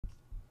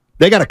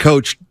They got a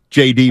coach,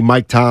 JD,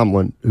 Mike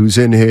Tomlin, who's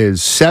in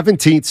his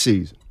 17th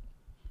season.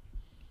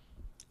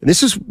 And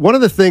this is one of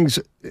the things,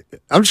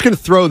 I'm just going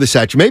to throw this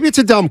at you. Maybe it's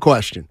a dumb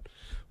question,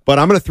 but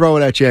I'm going to throw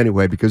it at you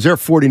anyway because there are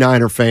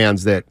 49er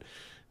fans that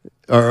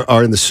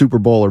are in the Super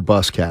Bowl or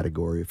bust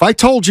category. If I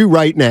told you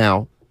right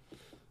now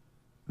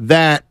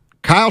that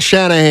Kyle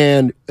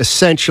Shanahan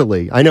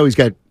essentially, I know he's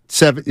got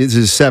is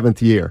his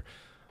 7th year,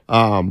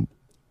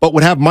 but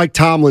would have Mike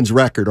Tomlin's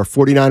record, are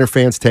 49er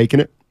fans taking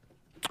it?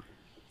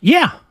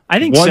 Yeah, I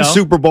think so. One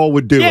Super Bowl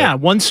would do it. Yeah,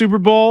 one Super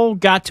Bowl,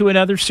 got to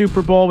another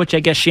Super Bowl, which I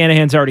guess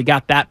Shanahan's already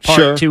got that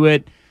part to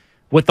it.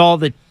 With all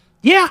the,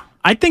 yeah,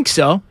 I think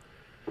so.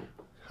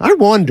 I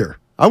wonder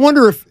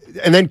if,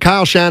 and then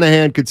Kyle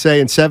Shanahan could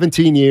say, in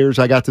 17 years,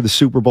 I got to the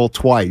Super Bowl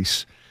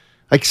twice.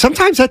 Like,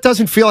 sometimes that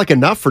doesn't feel like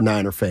enough for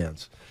Niner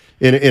fans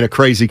in a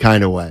crazy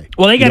kind of way.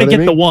 Well, they got to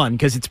get the one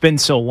because it's been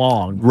so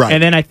long. Right.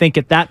 And then I think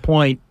at that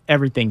point,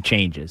 everything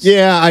changes.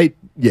 Yeah,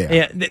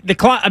 the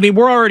clock. I mean,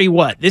 we're already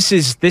what? This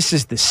is the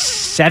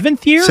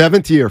 7th year?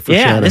 7th year for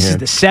Shanahan. This is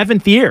the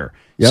 7th year.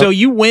 Yep. So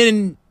you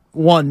win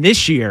one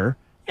this year,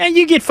 and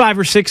you get 5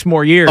 or 6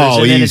 more years.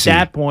 Oh, and then easy.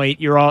 at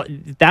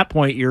that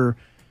point, you're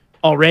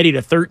already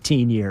to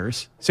 13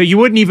 years. So there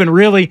wouldn't even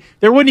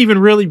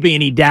really be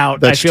any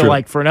doubt, That's I feel true.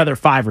 like, for another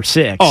 5 or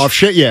 6. Oh, if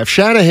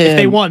Shanahan... If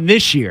they won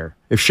this year.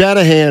 If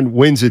Shanahan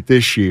wins it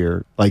this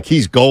year, like,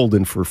 he's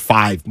golden for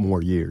 5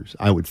 more years,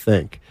 I would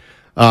think.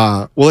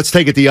 Well, let's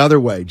take it the other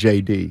way,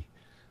 JD.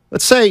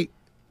 Let's say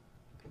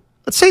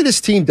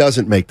this team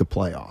doesn't make the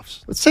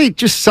playoffs. Let's say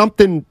just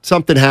something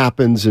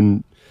happens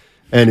and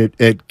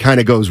it kind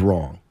of goes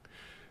wrong.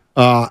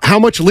 How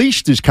much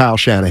leash does Kyle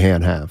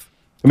Shanahan have?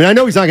 I mean, I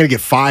know he's not going to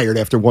get fired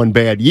after one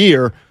bad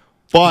year,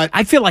 but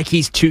I feel like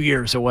he's 2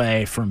 years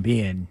away from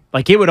being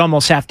like, it would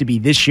almost have to be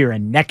this year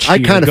and next year I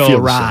kind of go feel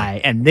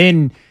awry, and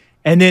then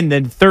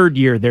the third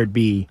year there'd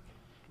be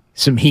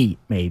some heat,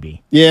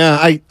 maybe.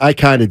 Yeah, I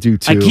kind of do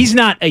too. Like, he's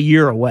not a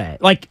year away.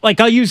 Like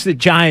I'll use the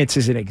Giants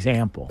as an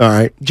example. All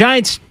right,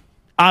 Giants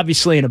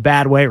obviously in a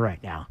bad way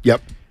right now. Yep.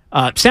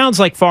 Sounds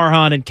like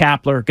Farhan and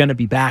Kapler are going to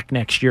be back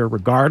next year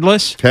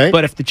regardless. Okay.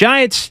 But if the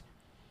Giants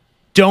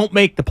don't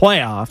make the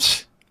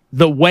playoffs,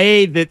 the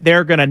way that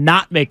they're going to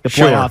not make the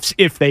playoffs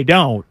if they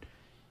don't,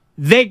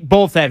 they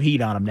both have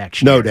heat on them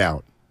next year. No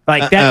doubt.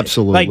 Like that,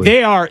 absolutely.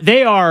 Like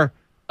they are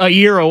a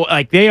year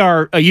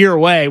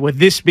away with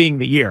this being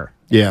the year.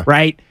 Yeah.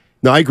 Right?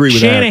 No, I agree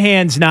with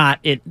Shanahan's not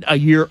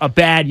a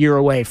bad year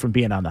away from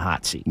being on the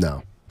hot seat.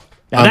 No.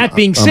 Now, that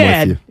being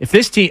said, if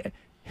this team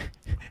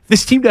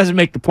doesn't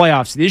make the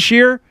playoffs this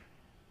year,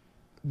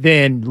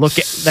 then look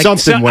at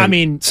something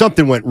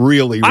went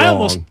really wrong. I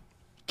almost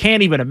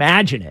can't even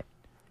imagine it.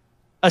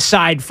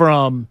 Aside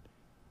from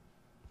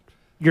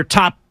your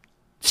top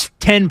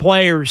 10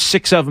 players,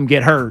 6 of them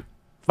get hurt,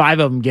 5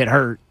 of them get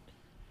hurt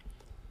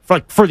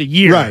for the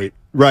year.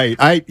 Right.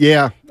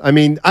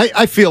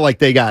 I feel like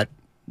they're going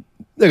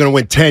to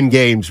win 10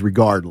 games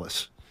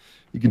regardless.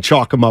 You can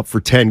chalk them up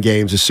for 10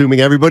 games, assuming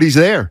everybody's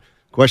there.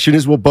 Question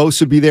is, will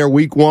Bosa be there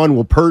week 1?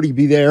 Will Purdy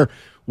be there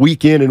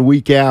week in and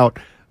week out?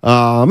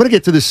 I'm going to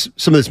get to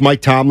some of this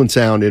Mike Tomlin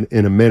sound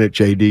in a minute,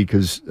 JD,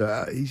 because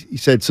he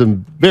said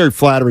some very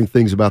flattering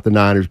things about the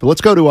Niners. But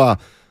let's go to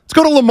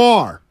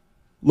Lamar.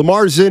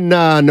 Lamar's in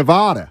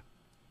Nevada.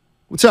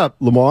 What's up,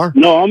 Lamar?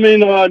 No, I'm in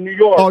New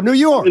York. Oh, New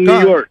York. In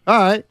New York. All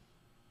right.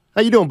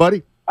 How you doing,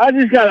 buddy? I'm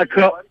good.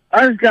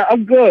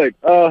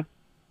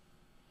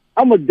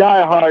 I'm a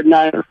diehard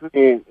Niner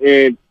fan,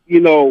 and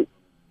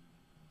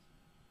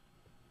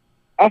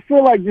I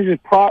feel like this is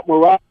Prop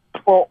Morales'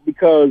 fault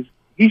because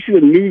he should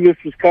have knew this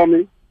was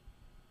coming.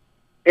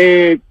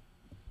 And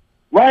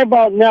right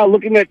about now,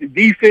 looking at the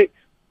defense,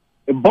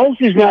 if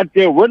Bosa's not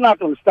there, we're not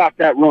going to stop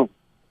that run.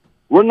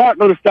 We're not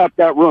going to stop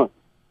that run.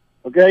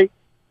 Okay?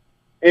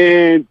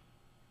 And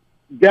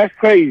that's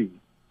crazy.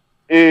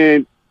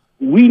 And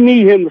we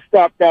need him to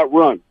stop that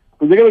run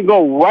because they're going to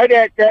go right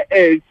at that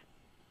edge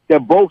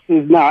that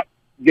Bosa's not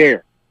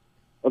there.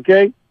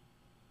 Okay?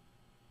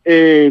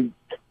 And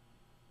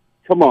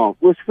come on,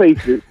 let's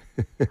face it.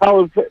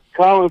 Colin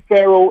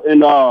Farrell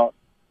and I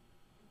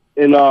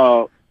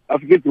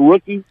forget the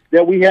rookie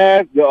that we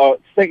have, the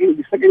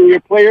second year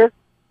player.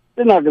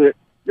 They're not gonna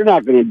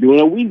do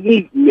it. We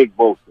need Nick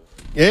Bosa.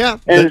 Yeah.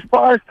 And as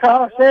far as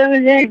Kyle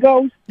Shanahan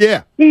goes,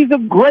 yeah, he's a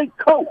great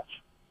coach.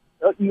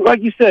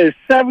 Like you said,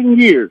 7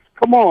 years.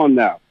 Come on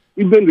now.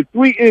 We've been to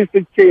 3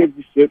 instant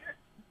championships.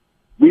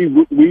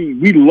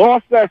 We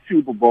lost that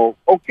Super Bowl.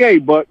 Okay,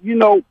 but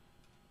hey,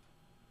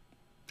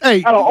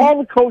 out of all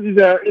the coaches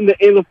that are in the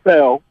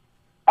NFL,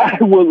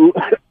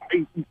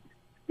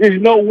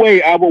 there's no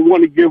way I would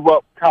want to give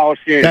up Kyle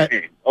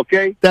Shanahan.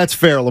 Okay, that's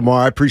fair,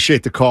 Lamar. I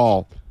appreciate the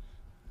call.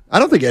 I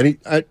don't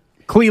think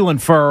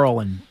Cleveland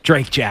Farrell and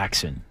Drake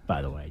Jackson,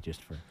 by the way,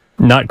 just for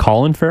not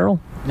Colin Farrell,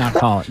 not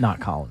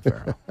Colin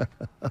Farrell.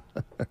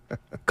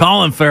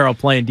 Colin Farrell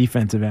playing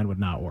defensive end would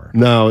not work.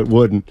 No, it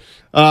wouldn't.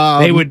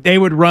 They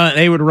would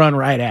run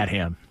right at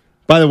him.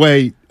 By the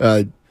way,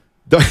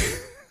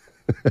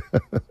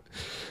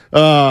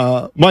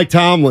 Mike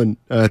Tomlin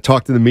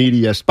talked to the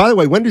media. By the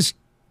way, when does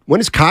when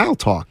is Kyle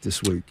talk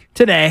this week?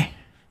 Today.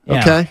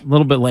 Yeah, Okay. A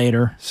little bit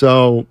later.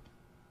 So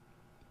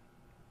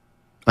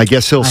I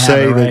guess he'll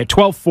say that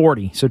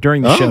 12:40. So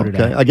during the show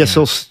today. Okay. I guess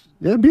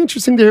it'd be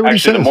interesting to hear what he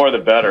says. The more the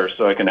better,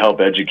 so I can help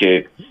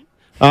educate.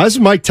 This is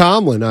Mike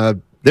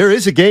Tomlin. There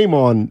is a game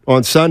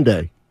on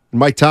Sunday.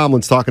 Mike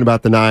Tomlin's talking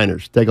about the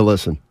Niners. Take a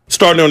listen.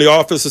 Starting on the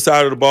offensive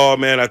side of the ball,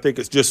 man, I think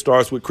it just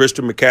starts with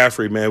Christian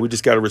McCaffrey, man. We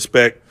just got to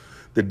respect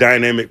the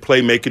dynamic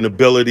playmaking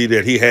ability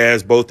that he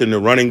has both in the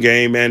running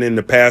game and in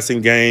the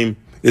passing game.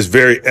 It's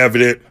very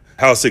evident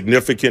how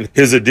significant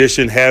his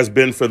addition has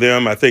been for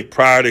them. I think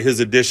prior to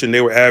his addition,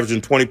 they were averaging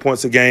 20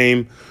 points a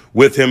game.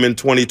 With him in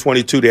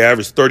 2022, they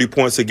averaged 30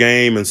 points a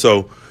game. And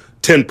so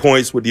 10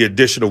 points with the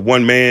addition of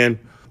one man.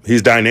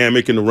 He's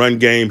dynamic in the run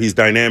game. He's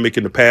dynamic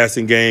in the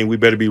passing game. We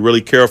better be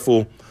really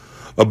careful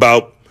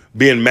about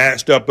being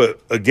matched up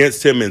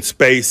against him in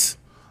space.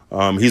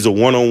 He's a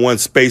one-on-one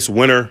space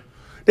winner.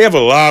 They have a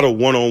lot of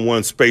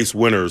one-on-one space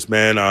winners,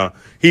 man.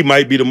 He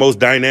might be the most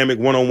dynamic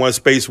one-on-one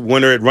space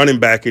winner at running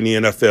back in the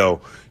NFL.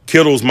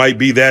 Kittles might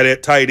be that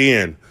at tight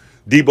end.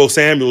 Deebo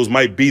Samuels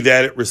might be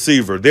that at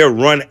receiver. Their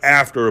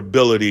run-after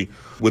ability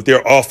with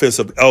their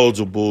offensive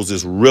eligibles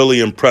is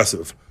really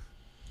impressive.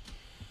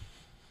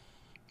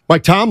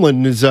 Mike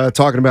Tomlin is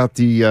talking about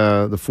the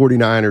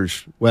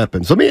 49ers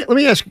weapons. Let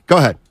me ask you. Go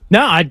ahead.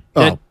 No, I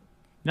didn't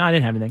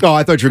have anything. Oh,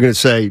 I thought you were going to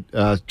say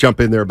jump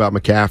in there about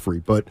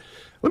McCaffrey. But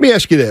let me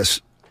ask you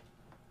this: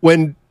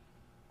 when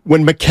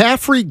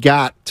McCaffrey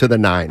got to the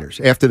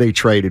Niners after they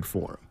traded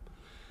for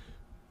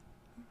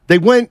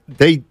him,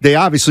 they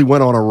obviously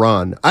went on a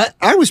run.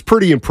 I was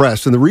pretty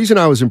impressed, and the reason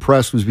I was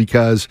impressed was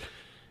because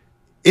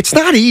it's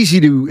not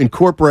easy to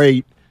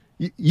incorporate.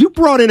 You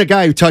brought in a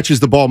guy who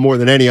touches the ball more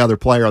than any other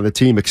player on the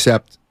team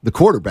except the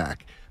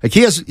quarterback. Like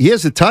he has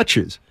the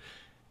touches.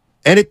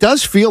 And it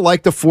does feel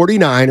like the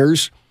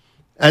 49ers,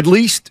 at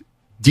least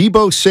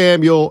Deebo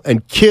Samuel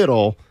and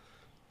Kittle,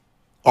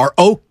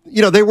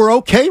 they were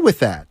okay with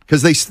that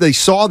because they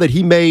saw that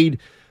he made,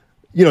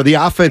 the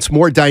offense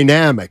more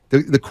dynamic.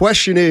 The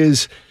question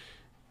is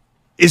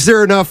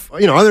there enough, are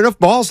there enough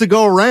balls to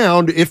go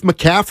around if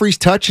McCaffrey's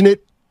touching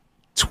it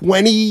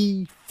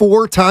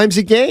 24 times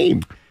a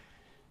game?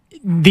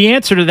 The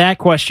answer to that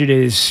question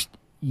is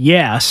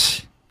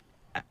yes,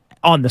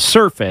 on the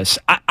surface.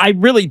 I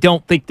really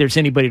don't think there's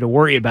anybody to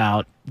worry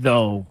about,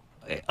 though,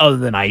 other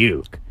than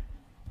Ayuk,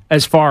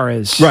 as far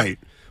as... Right.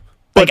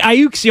 But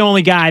Ayuk's the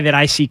only guy that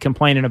I see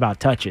complaining about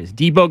touches.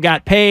 Debo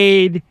got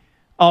paid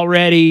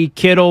already.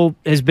 Kittle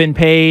has been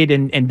paid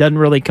and doesn't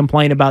really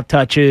complain about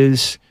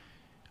touches.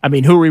 I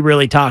mean, who are we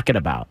really talking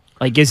about?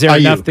 Like, is there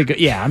enough to go?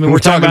 Yeah, I mean, we're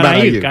talking about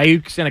Ayuk.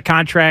 Ayuk's in a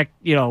contract,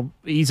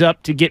 he's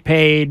up to get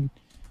paid.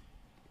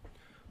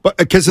 But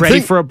because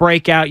ready for a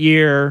breakout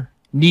year,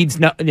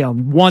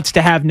 wants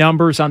to have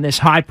numbers on this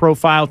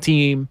high-profile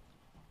team.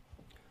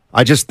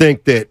 I just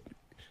think they're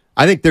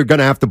going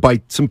to have to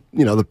bite some.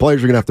 The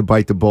players are going to have to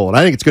bite the bullet.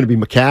 I think it's going to be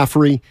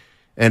McCaffrey,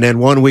 and then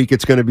one week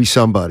it's going to be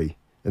somebody,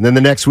 and then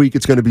the next week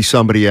it's going to be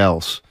somebody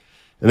else,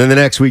 and then the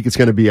next week it's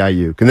going to be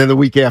Ayuk, and then the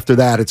week after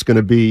that it's going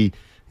to be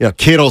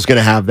Kittle's going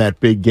to have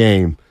that big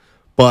game.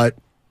 But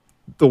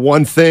the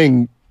one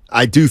thing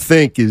I do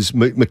think is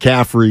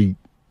McCaffrey.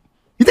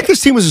 You think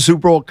this team was a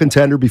Super Bowl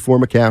contender before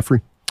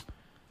McCaffrey?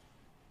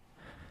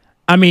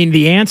 I mean,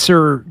 the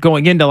answer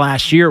going into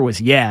last year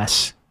was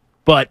yes,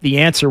 but the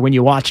answer when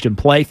you watched him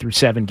play through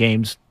 7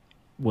 games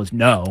was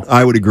no.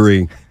 I would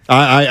agree.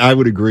 I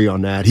would agree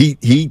on that.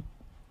 He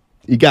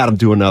got him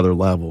to another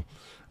level.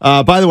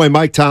 By the way,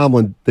 Mike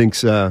Tomlin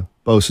thinks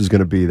Bosa's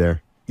going to be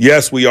there.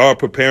 Yes, we are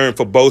preparing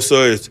for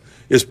Bosa.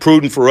 It's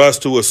prudent for us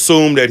to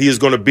assume that he is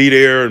going to be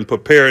there and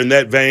prepare in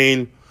that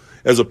vein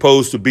as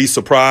opposed to be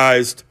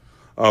surprised.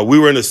 We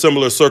were in a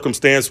similar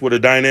circumstance with a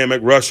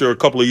dynamic rusher a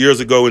couple of years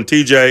ago in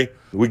TJ.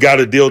 We got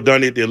a deal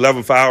done at the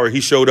 11th hour.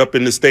 He showed up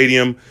in the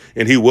stadium,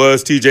 and he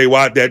was TJ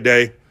Watt that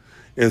day.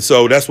 And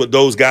so that's what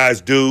those guys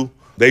do.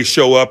 They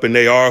show up, and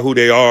they are who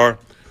they are.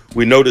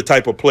 We know the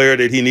type of player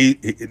that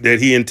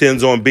he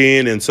intends on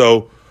being, and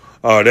so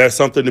that's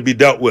something to be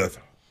dealt with.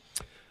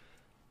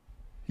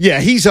 Yeah,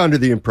 he's under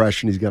the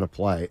impression he's going to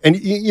play. And,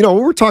 when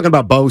we're talking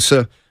about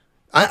Bosa,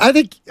 I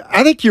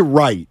think you're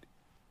right.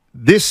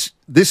 This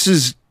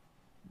is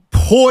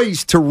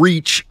poised to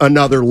reach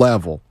another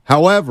level.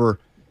 However,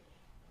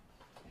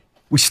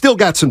 we still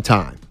got some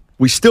time.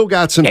 We still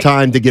got some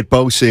time to get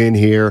Bosa in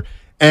here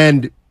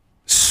and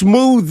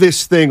smooth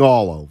this thing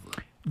all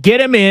over. Get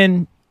him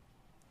in,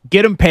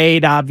 get him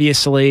paid,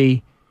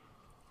 obviously.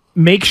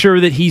 Make sure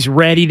that he's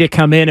ready to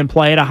come in and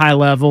play at a high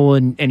level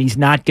and he's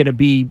not going to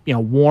be,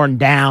 worn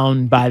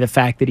down by the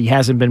fact that he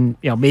hasn't been,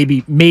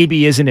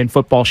 maybe isn't in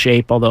football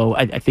shape, although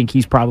I think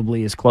he's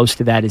probably as close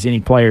to that as any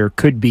player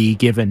could be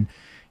given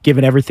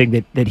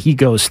everything that he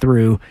goes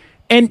through,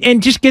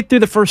 and just get through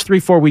the first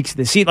 3-4 weeks of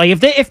the season. Like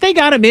if they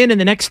got him in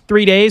the next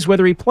 3 days,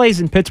 whether he plays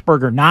in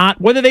Pittsburgh or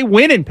not, whether they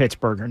win in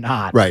Pittsburgh or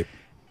not, right?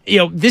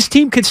 This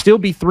team could still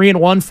be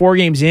 3-1, 4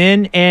 games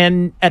in,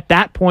 and at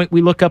that point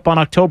we look up on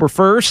October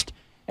 1st,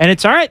 and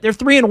it's all right. They're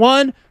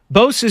 3-1.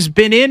 Bosa's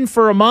been in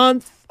for a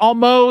month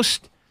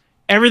almost,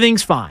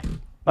 everything's fine.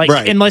 Like,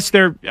 Right. unless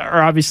there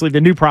are obviously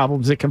the new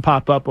problems that can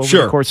pop up over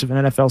Sure. the course of an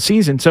NFL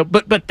season. So,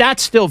 but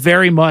that's still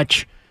very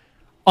much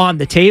on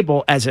the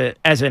table as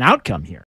an outcome here.